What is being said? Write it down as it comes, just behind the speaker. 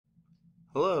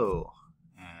Hello,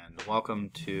 and welcome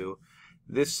to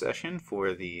this session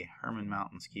for the Hermon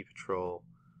Mountain Ski Patrol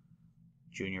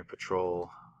Junior Patrol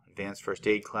Advanced First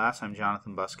Aid class. I'm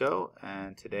Jonathan Busco,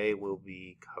 and today we'll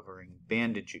be covering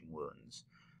bandaging wounds,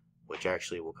 which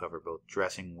actually will cover both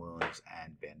dressing wounds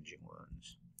and bandaging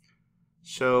wounds.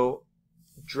 So,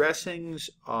 dressings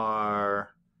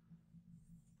are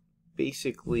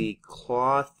basically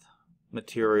cloth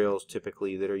materials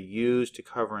typically that are used to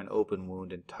cover an open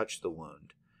wound and touch the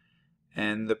wound.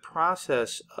 And the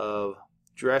process of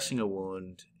dressing a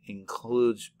wound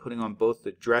includes putting on both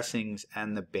the dressings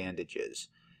and the bandages.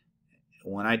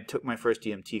 When I took my first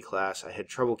EMT class, I had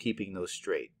trouble keeping those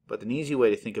straight. But an easy way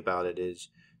to think about it is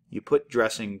you put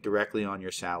dressing directly on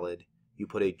your salad, you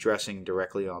put a dressing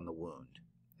directly on the wound.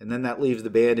 And then that leaves the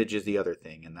bandage as the other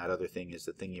thing, and that other thing is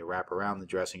the thing you wrap around the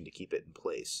dressing to keep it in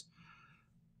place.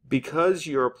 Because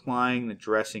you're applying the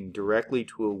dressing directly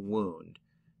to a wound,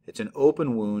 it's an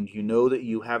open wound, you know that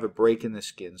you have a break in the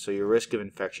skin, so your risk of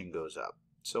infection goes up.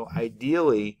 So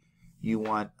ideally, you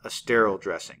want a sterile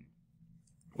dressing,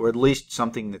 or at least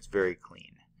something that's very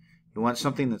clean. You want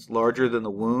something that's larger than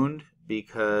the wound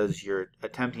because you're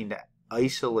attempting to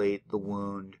isolate the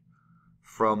wound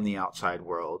from the outside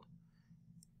world.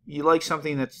 You like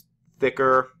something that's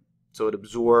thicker so it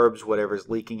absorbs whatever's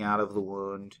leaking out of the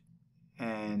wound.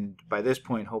 And by this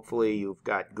point, hopefully, you've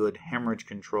got good hemorrhage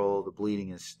control. The bleeding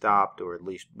is stopped, or at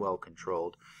least well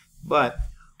controlled. But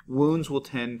wounds will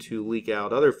tend to leak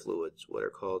out other fluids, what are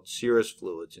called serous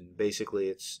fluids. And basically,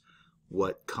 it's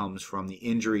what comes from the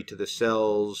injury to the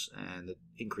cells and the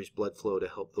increased blood flow to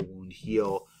help the wound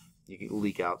heal. You can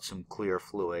leak out some clear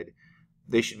fluid.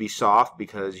 They should be soft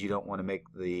because you don't want to make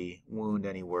the wound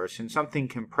any worse. And something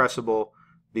compressible,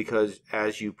 because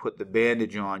as you put the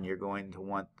bandage on, you're going to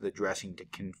want the dressing to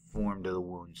conform to the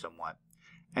wound somewhat.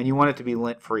 And you want it to be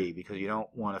lint-free because you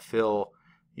don't want to fill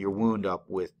your wound up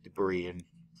with debris and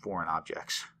foreign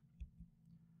objects.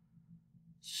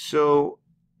 So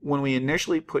when we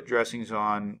initially put dressings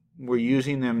on, we're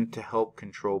using them to help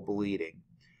control bleeding.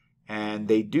 And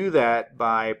they do that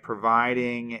by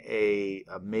providing a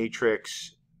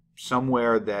matrix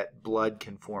somewhere that blood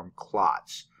can form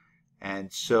clots.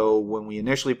 And so when we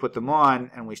initially put them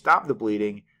on and we stop the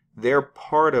bleeding, they're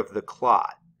part of the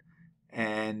clot.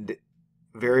 And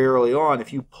very early on,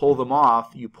 if you pull them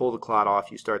off, you pull the clot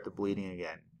off, you start the bleeding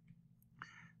again.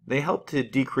 They help to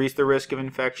decrease the risk of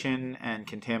infection and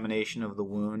contamination of the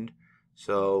wound.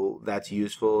 So that's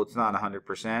useful. It's not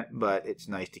 100%, but it's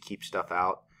nice to keep stuff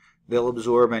out. They'll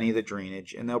absorb any of the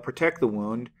drainage, and they'll protect the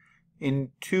wound in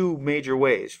two major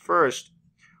ways. First,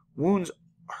 wounds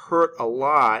hurt a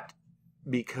lot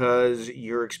because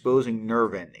you're exposing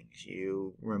nerve endings.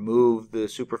 You remove the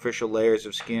superficial layers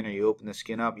of skin, or you open the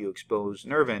skin up, you expose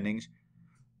nerve endings.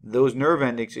 Those nerve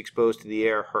endings exposed to the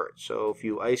air hurt. So if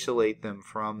you isolate them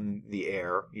from the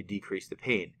air, you decrease the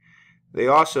pain. They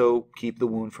also keep the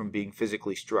wound from being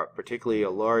physically struck, particularly a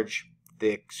large,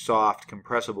 thick, soft,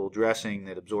 compressible dressing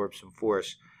that absorbs some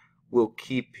force will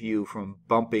keep you from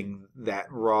bumping that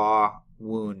raw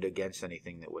wound against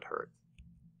anything that would hurt.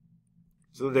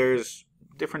 So there's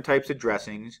different types of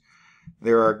dressings.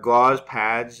 There are gauze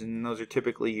pads, and those are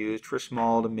typically used for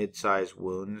small to mid-sized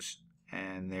wounds,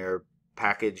 and they're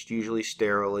packaged usually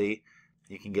sterilely.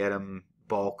 You can get them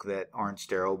bulk that aren't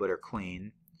sterile but are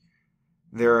clean.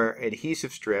 There are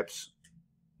adhesive strips,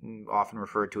 often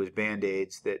referred to as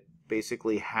Band-Aids, that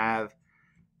basically have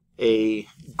a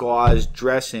gauze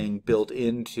dressing built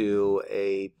into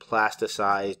a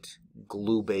plasticized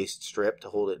glue-based strip to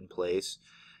hold it in place.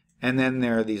 And then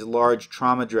there are these large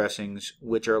trauma dressings,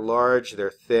 which are large,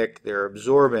 they're thick, they're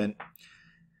absorbent,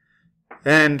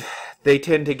 and they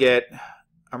tend to get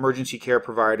emergency care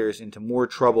providers into more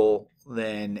trouble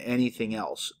than anything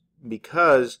else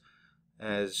because,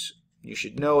 as you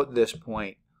should know at this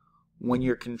point, when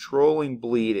you're controlling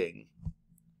bleeding,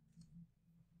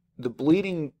 the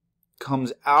bleeding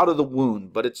comes out of the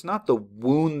wound, but it's not the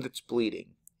wound that's bleeding.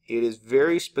 It is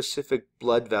very specific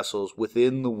blood vessels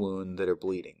within the wound that are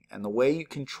bleeding. And the way you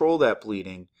control that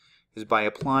bleeding is by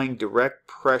applying direct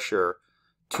pressure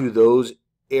to those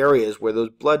areas where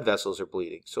those blood vessels are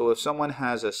bleeding. So if someone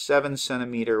has a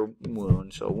 7-centimeter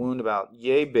wound, so a wound about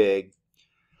yay big,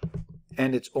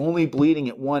 and it's only bleeding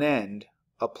at one end,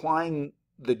 applying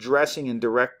the dressing and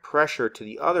direct pressure to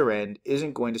the other end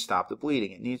isn't going to stop the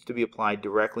bleeding. It needs to be applied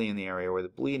directly in the area where the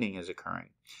bleeding is occurring.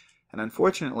 And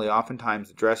unfortunately, oftentimes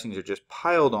the dressings are just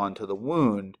piled onto the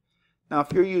wound. Now,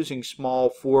 if you're using small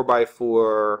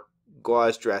 4x4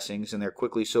 gauze dressings and they're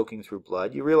quickly soaking through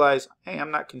blood, you realize, hey,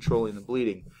 I'm not controlling the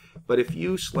bleeding. But if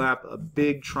you slap a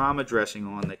big trauma dressing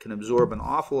on that can absorb an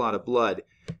awful lot of blood,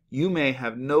 You may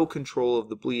have no control of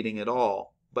the bleeding at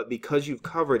all, but because you've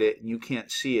covered it and you can't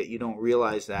see it, you don't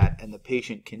realize that, and the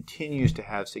patient continues to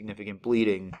have significant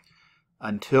bleeding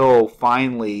until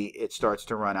finally it starts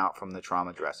to run out from the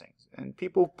trauma dressings. And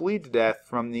people bleed to death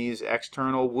from these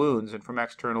external wounds and from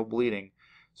external bleeding.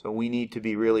 So we need to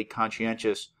be really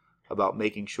conscientious about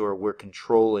making sure we're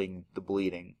controlling the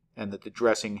bleeding and that the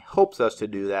dressing helps us to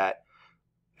do that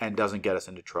and doesn't get us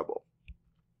into trouble.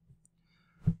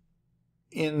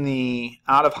 In the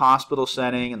out-of-hospital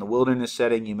setting, in the wilderness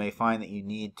setting, you may find that you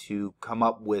need to come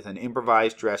up with an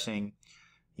improvised dressing.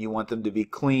 You want them to be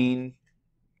clean.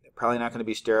 They're probably not going to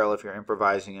be sterile if you're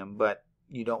improvising them, but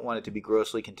you don't want it to be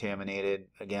grossly contaminated.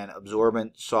 Again,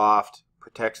 absorbent, soft,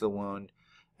 protects the wound,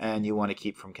 and you want to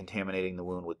keep from contaminating the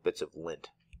wound with bits of lint.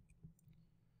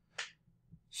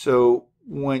 So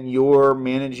when you're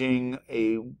managing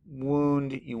a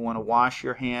wound, you want to wash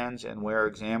your hands and wear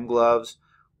exam gloves.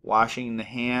 Washing the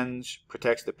hands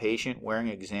protects the patient. Wearing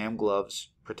exam gloves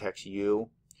protects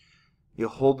you. You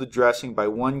hold the dressing by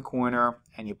one corner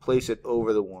and you place it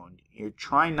over the wound. You're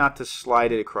trying not to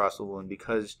slide it across the wound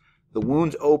because the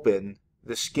wound's open.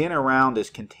 The skin around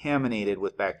is contaminated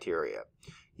with bacteria.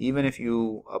 Even if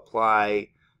you apply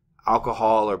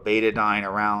alcohol or betadine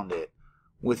around it,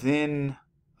 within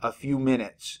a few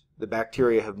minutes the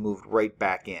bacteria have moved right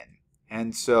back in.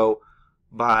 And so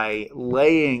by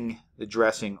laying the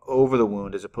dressing over the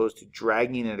wound as opposed to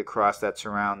dragging it across that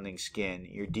surrounding skin,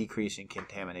 you're decreasing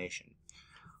contamination.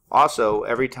 Also,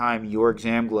 every time your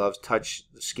exam gloves touch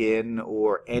the skin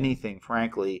or anything,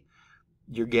 frankly,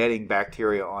 you're getting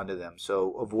bacteria onto them.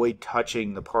 So avoid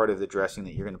touching the part of the dressing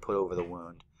that you're going to put over the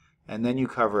wound. And then you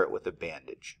cover it with a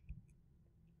bandage.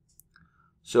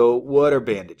 So what are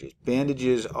bandages?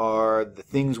 Bandages are the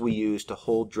things we use to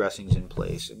hold dressings in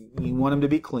place. You want them to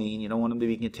be clean, you don't want them to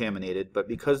be contaminated, but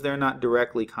because they're not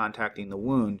directly contacting the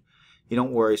wound, you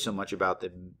don't worry so much about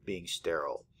them being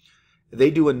sterile.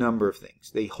 They do a number of things.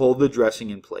 They hold the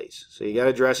dressing in place. So you got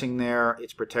a dressing there,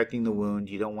 it's protecting the wound,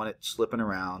 you don't want it slipping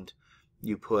around.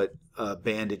 You put a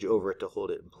bandage over it to hold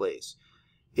it in place.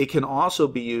 It can also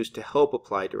be used to help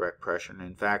apply direct pressure. And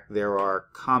in fact, there are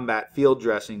combat field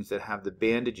dressings that have the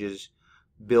bandages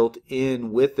built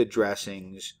in with the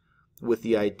dressings with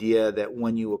the idea that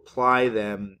when you apply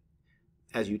them,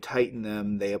 as you tighten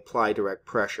them, they apply direct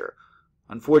pressure.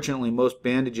 Unfortunately, most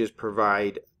bandages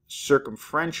provide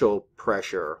circumferential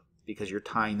pressure because you're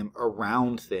tying them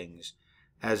around things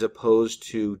as opposed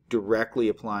to directly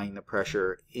applying the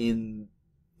pressure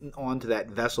onto that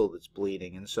vessel that's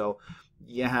bleeding. And so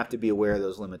you have to be aware of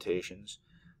those limitations.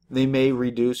 They may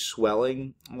reduce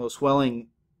swelling. Well, swelling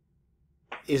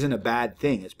isn't a bad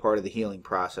thing. It's part of the healing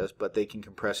process, but they can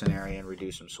compress an area and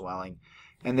reduce some swelling.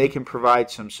 And they can provide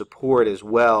some support as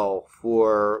well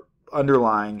for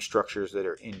underlying structures that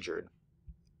are injured.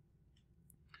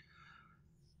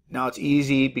 Now it's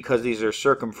easy because these are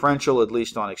circumferential, at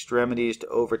least on extremities, to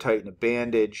over tighten a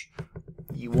bandage.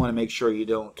 You want to make sure you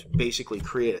don't basically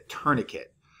create a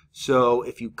tourniquet. So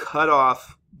if you cut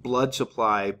off blood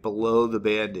supply below the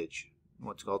bandage,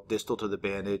 what's called distal to the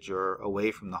bandage or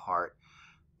away from the heart,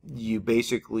 you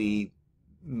basically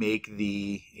make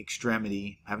the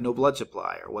extremity have no blood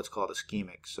supply, or what's called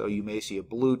ischemic. So you may see a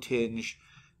blue tinge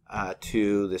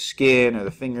to the skin or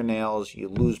the fingernails. You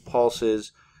lose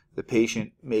pulses. The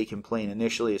patient may complain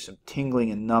initially of some tingling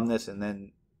and numbness and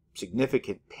then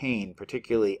significant pain,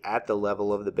 particularly at the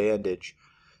level of the bandage,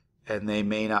 and they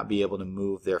may not be able to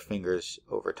move their fingers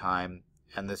over time,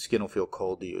 and the skin will feel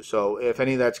cold to you. So if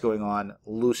any of that's going on,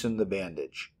 loosen the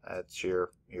bandage. That's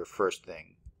your first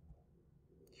thing.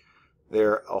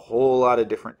 There are a whole lot of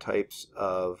different types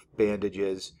of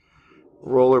bandages.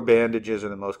 Roller bandages are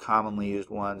the most commonly used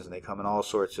ones, and they come in all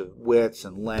sorts of widths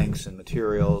and lengths and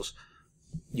materials.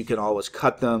 You can always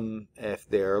cut them if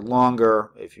they're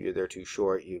longer. If they're too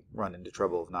short, you run into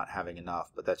trouble of not having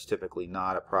enough, but that's typically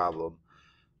not a problem.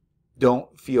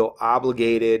 Don't feel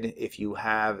obligated if you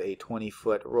have a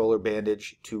 20-foot roller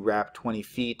bandage to wrap 20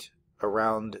 feet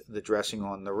around the dressing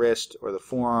on the wrist or the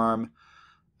forearm.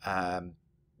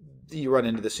 You run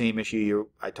into the same issue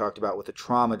I talked about with the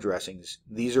trauma dressings.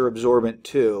 These are absorbent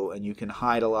too, and you can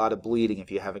hide a lot of bleeding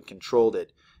if you haven't controlled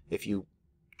it. If you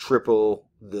triple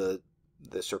the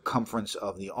circumference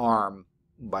of the arm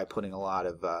by putting a lot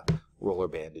of roller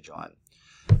bandage on.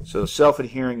 So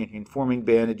self-adhering and conforming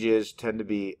bandages tend to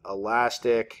be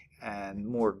elastic and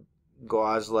more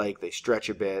gauze-like. They stretch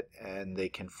a bit and they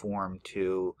conform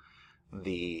to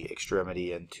the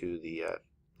extremity and to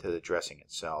the dressing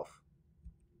itself.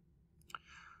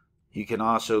 You can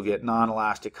also get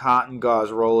non-elastic cotton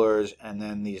gauze rollers and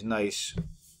then these nice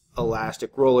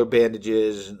elastic roller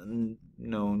bandages.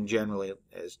 known generally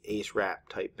as Ace Wrap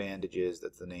type bandages.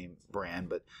 That's the name brand,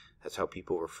 but that's how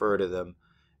people refer to them.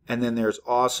 And then there's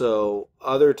also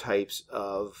other types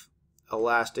of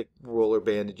elastic roller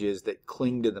bandages that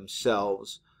cling to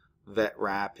themselves. Vet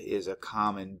Wrap is a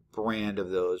common brand of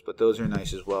those, but those are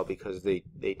nice as well because they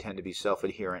tend to be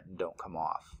self-adherent and don't come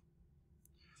off.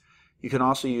 You can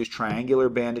also use triangular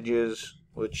bandages,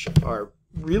 which are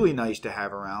really nice to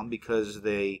have around because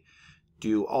they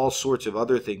do all sorts of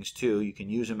other things too. You can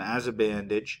use them as a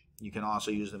bandage. You can also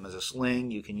use them as a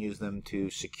sling. You can use them to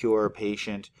secure a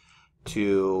patient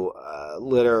to a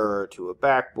litter or to a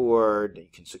backboard. You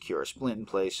can secure a splint in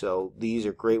place. So these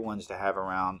are great ones to have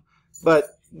around. But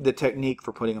the technique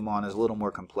for putting them on is a little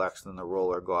more complex than the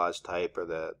roller gauze type or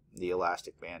the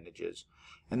elastic bandages.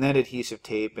 And then adhesive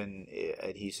tape and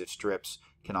adhesive strips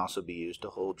can also be used to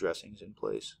hold dressings in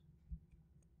place.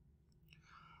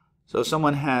 So if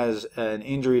someone has an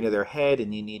injury to their head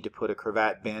and you need to put a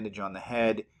cravat bandage on the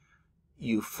head,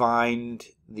 you find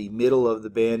the middle of the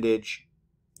bandage,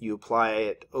 you apply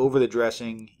it over the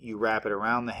dressing, you wrap it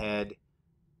around the head,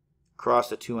 cross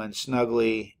the two ends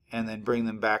snugly, and then bring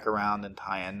them back around and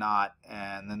tie a knot,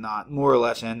 and the knot more or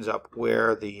less ends up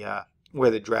where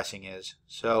the dressing is.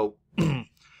 So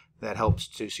that helps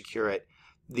to secure it.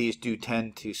 These do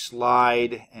tend to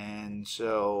slide, and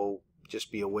so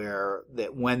just be aware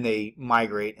that when they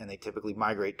migrate, and they typically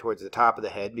migrate towards the top of the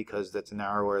head because that's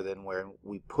narrower than where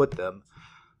we put them,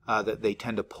 that they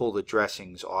tend to pull the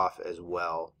dressings off as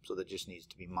well. So that just needs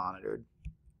to be monitored.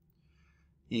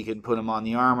 You can put them on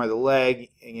the arm or the leg.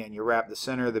 Again, you wrap the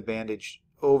center of the bandage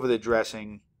over the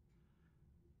dressing.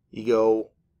 You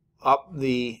go up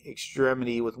the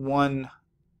extremity with one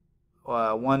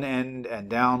end and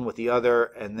down with the other,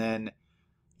 and then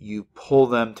you pull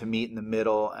them to meet in the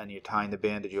middle, and you're tying the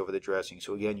bandage over the dressing.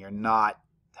 So again, your knot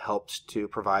helps to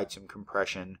provide some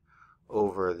compression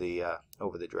over the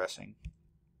dressing.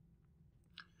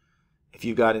 If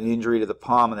you've got an injury to the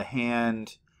palm of the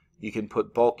hand, you can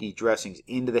put bulky dressings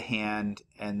into the hand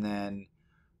and then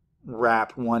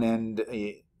wrap one end,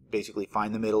 basically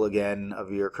find the middle again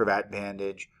of your cravat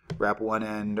bandage, wrap one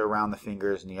end around the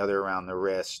fingers and the other around the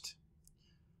wrist,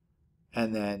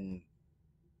 and then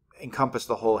encompass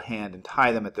the whole hand and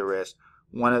tie them at the wrist.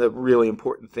 One of the really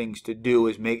important things to do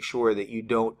is make sure that you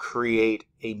don't create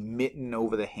a mitten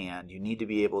over the hand. You need to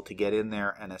be able to get in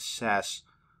there and assess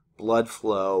blood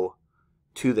flow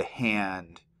to the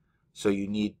hand. So you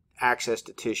need access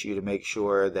to tissue to make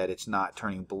sure that it's not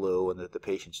turning blue and that the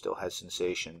patient still has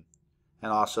sensation.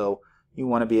 And also, you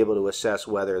want to be able to assess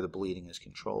whether the bleeding is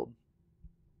controlled.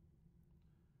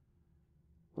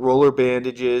 Roller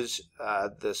bandages,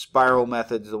 the spiral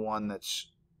method is the one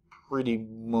that's probably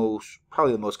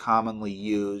the most commonly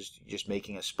used, just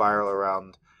making a spiral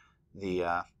around the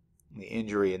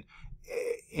injury. And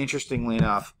interestingly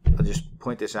enough, I'll just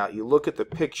point this out, you look at the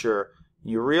picture,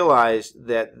 you realize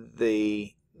that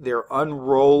they're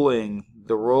unrolling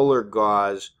the roller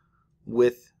gauze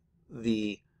with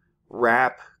the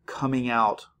wrap coming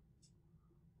out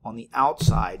on the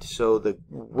outside, so the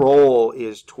roll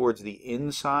is towards the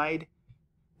inside.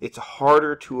 It's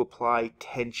harder to apply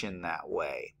tension that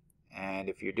way. And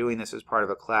if you're doing this as part of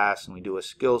a class and we do a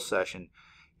skills session,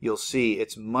 you'll see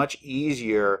it's much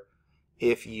easier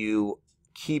if you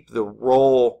keep the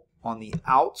roll on the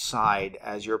outside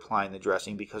as you're applying the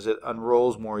dressing, because it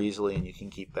unrolls more easily and you can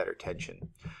keep better tension.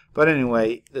 But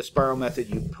anyway, the spiral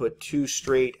method, you put two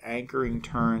straight anchoring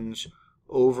turns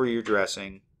over your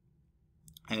dressing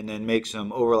and then make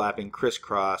some overlapping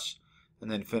crisscross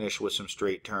and then finish with some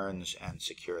straight turns and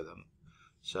secure them.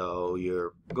 So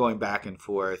you're going back and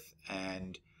forth,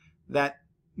 and that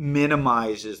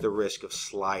minimizes the risk of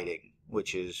sliding,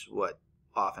 which is what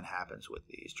often happens with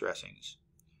these dressings.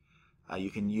 You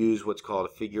can use what's called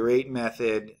a figure-8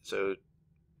 method. So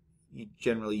you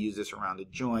generally use this around a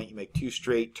joint. You make two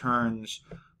straight turns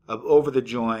over the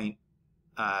joint,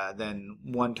 then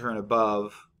one turn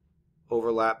above,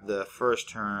 overlap the first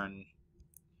turn,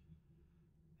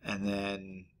 and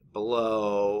then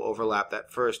below, overlap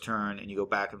that first turn, and you go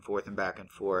back and forth,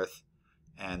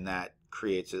 and that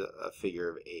creates a figure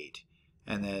of 8.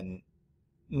 And then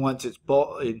once it's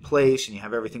in place and you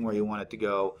have everything where you want it to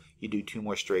go, you do two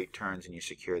more straight turns and you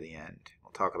secure the end.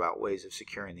 We'll talk about ways of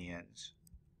securing the ends.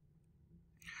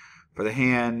 For the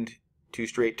hand, two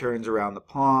straight turns around the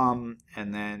palm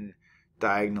and then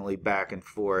diagonally back and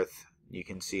forth. You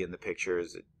can see in the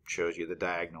pictures it shows you the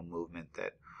diagonal movement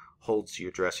that holds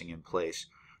your dressing in place.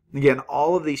 Again,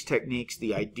 all of these techniques,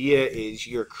 the idea is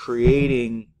you're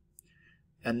creating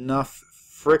enough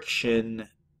friction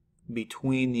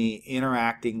between the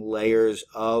interacting layers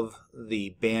of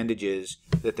the bandages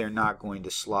that they're not going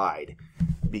to slide,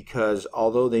 because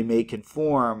although they may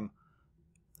conform,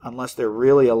 unless they're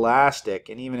really elastic,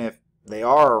 and even if they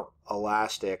are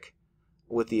elastic,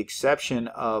 with the exception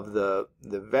of the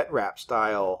vet wrap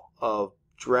style of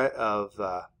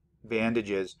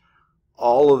bandages,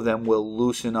 all of them will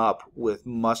loosen up with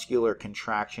muscular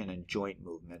contraction and joint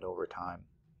movement over time.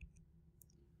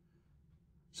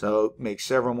 So make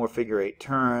several more figure 8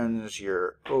 turns,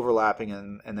 you're overlapping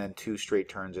and then 2 straight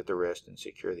turns at the wrist and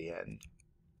secure the end.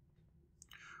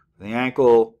 For the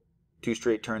ankle, 2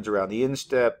 straight turns around the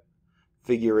instep,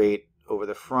 figure 8 over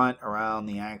the front, around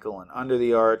the ankle and under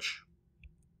the arch,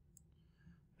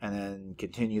 and then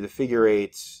continue the figure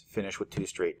 8s, finish with 2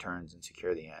 straight turns and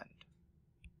secure the end.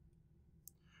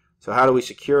 So how do we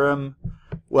secure them?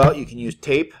 Well, you can use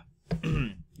tape.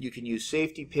 You can use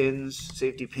safety pins.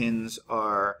 Safety pins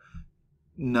are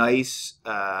nice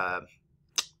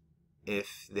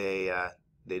if they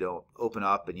don't open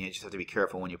up, and you just have to be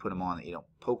careful when you put them on that you don't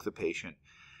poke the patient.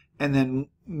 And then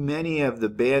many of the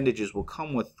bandages will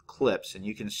come with clips, and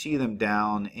you can see them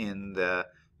down in the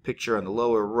picture on the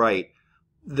lower right.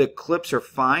 The clips are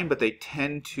fine, but they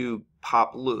tend to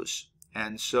pop loose.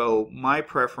 And so my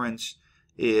preference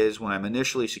is, when I'm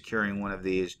initially securing one of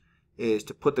these, is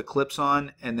to put the clips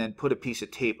on and then put a piece of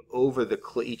tape over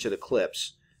each of the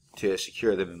clips to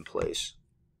secure them in place.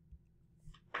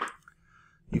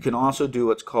 You can also do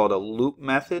what's called a loop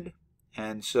method,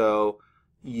 and so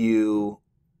you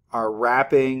are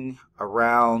wrapping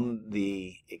around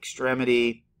the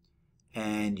extremity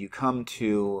and you come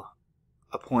to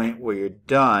a point where you're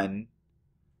done,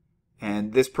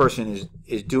 and this person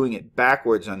is doing it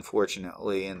backwards,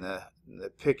 unfortunately, in the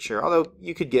picture, although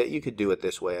you could do it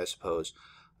this way, I suppose.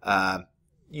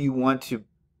 You want to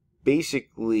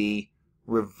basically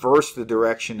reverse the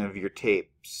direction of your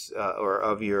tapes or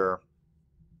of your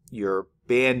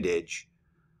bandage,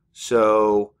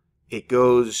 so it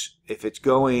goes, if it's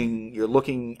going, you're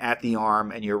looking at the arm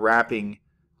and you're wrapping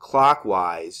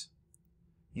clockwise,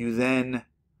 you then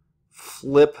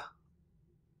flip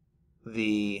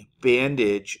the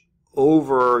bandage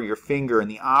over your finger in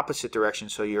the opposite direction,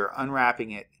 so you're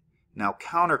unwrapping it now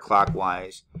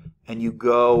counterclockwise, and you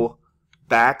go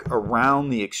back around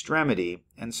the extremity.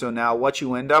 And so now what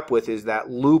you end up with is that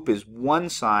loop is one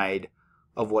side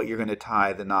of what you're going to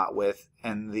tie the knot with,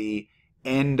 and the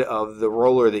end of the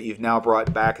roller that you've now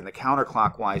brought back in the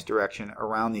counterclockwise direction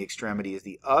around the extremity is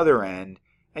the other end,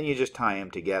 and you just tie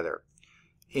them together.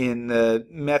 In the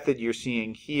method you're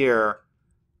seeing here,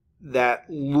 that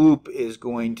loop is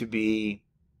going to be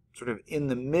sort of in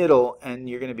the middle, and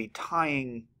you're going to be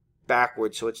tying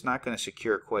backwards, so it's not going to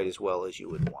secure quite as well as you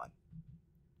would want.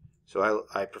 So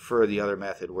I prefer the other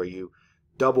method, where you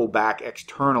double back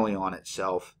externally on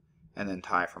itself and then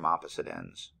tie from opposite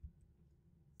ends.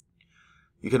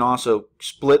 You can also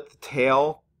split the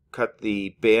tail, cut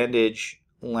the bandage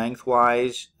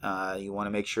lengthwise. You want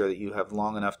to make sure that you have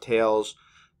long enough tails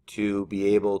to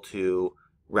be able to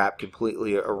wrap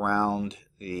completely around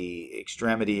the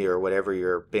extremity or whatever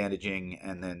you're bandaging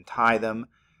and then tie them.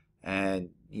 And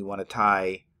you want to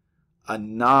tie a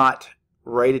knot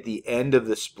right at the end of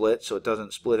the split so it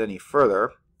doesn't split any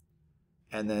further,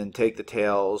 and then take the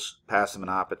tails, pass them in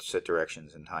opposite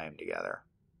directions, and tie them together.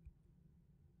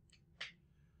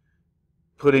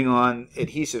 Putting on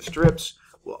adhesive strips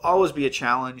will always be a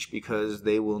challenge because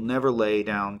they will never lay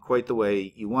down quite the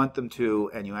way you want them to,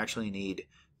 and you actually need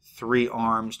 3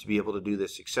 arms to be able to do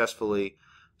this successfully.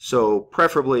 So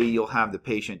preferably you'll have the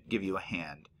patient give you a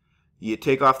hand. You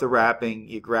take off the wrapping,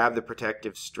 you grab the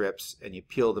protective strips, and you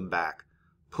peel them back.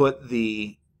 Put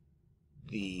the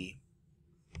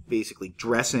basically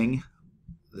dressing,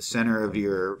 the center of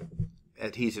your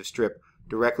adhesive strip,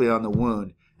 directly on the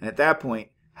wound, and at that point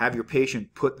have your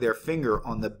patient put their finger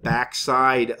on the back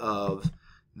side of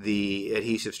the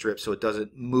adhesive strip so it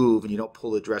doesn't move and you don't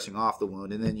pull the dressing off the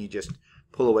wound, and then you just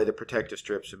pull away the protective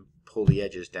strips and pull the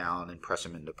edges down and press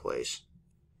them into place.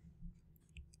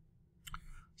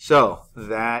 So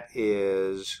that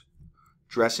is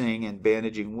dressing and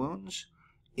bandaging wounds.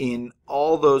 In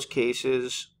all those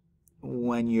cases,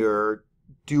 when you're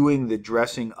doing the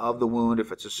dressing of the wound,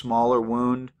 if it's a smaller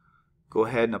wound, go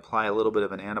ahead and apply a little bit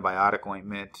of an antibiotic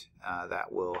ointment.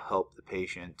 That will help the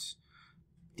patient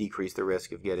decrease the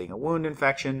risk of getting a wound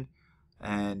infection.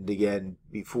 And again,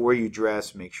 before you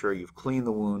dress, make sure you've cleaned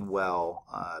the wound well.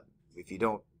 If you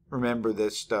don't remember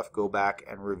this stuff, go back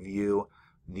and review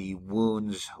the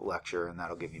wounds lecture, and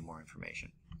that'll give you more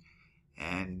information.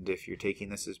 And if you're taking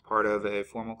this as part of a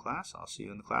formal class, I'll see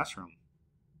you in the classroom.